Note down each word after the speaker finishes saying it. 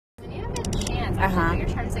Put your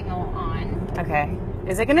turn signal on. Okay.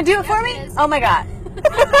 Is it gonna do it for me? It is. Oh my god.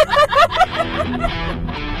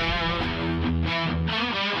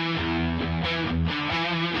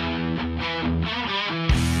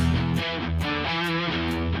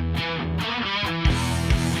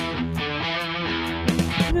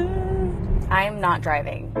 I'm not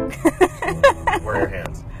driving. Where are your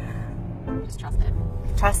hands? Just trust it.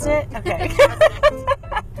 Trust it? Okay.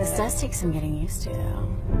 This does take some getting used to, though.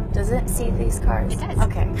 Does it see these cars? It does.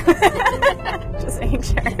 Okay. Just making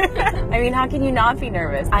sure. I mean, how can you not be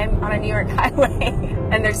nervous? I'm on a New York highway,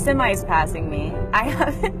 and there's semis passing me. I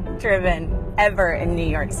haven't driven ever in New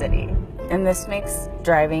York City. And this makes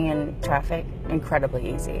driving in traffic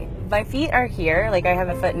incredibly easy. My feet are here, like I have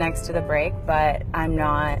a foot next to the brake, but I'm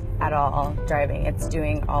not at all driving. It's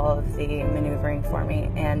doing all of the maneuvering for me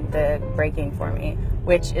and the braking for me,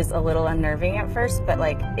 which is a little unnerving at first, but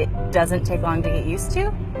like it doesn't take long to get used to.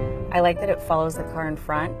 I like that it follows the car in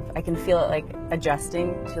front. I can feel it like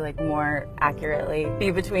adjusting to like more accurately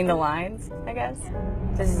be between the lines, I guess.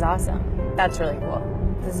 This is awesome. That's really cool.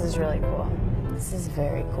 This is really cool. This is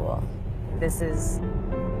very cool. This is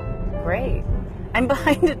great. I'm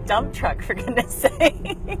behind a dump truck, for goodness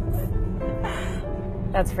sakes.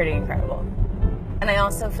 That's pretty incredible. And I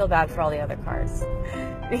also feel bad for all the other cars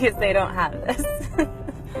because they don't have this.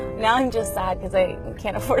 Now I'm just sad because I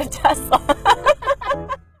can't afford a Tesla.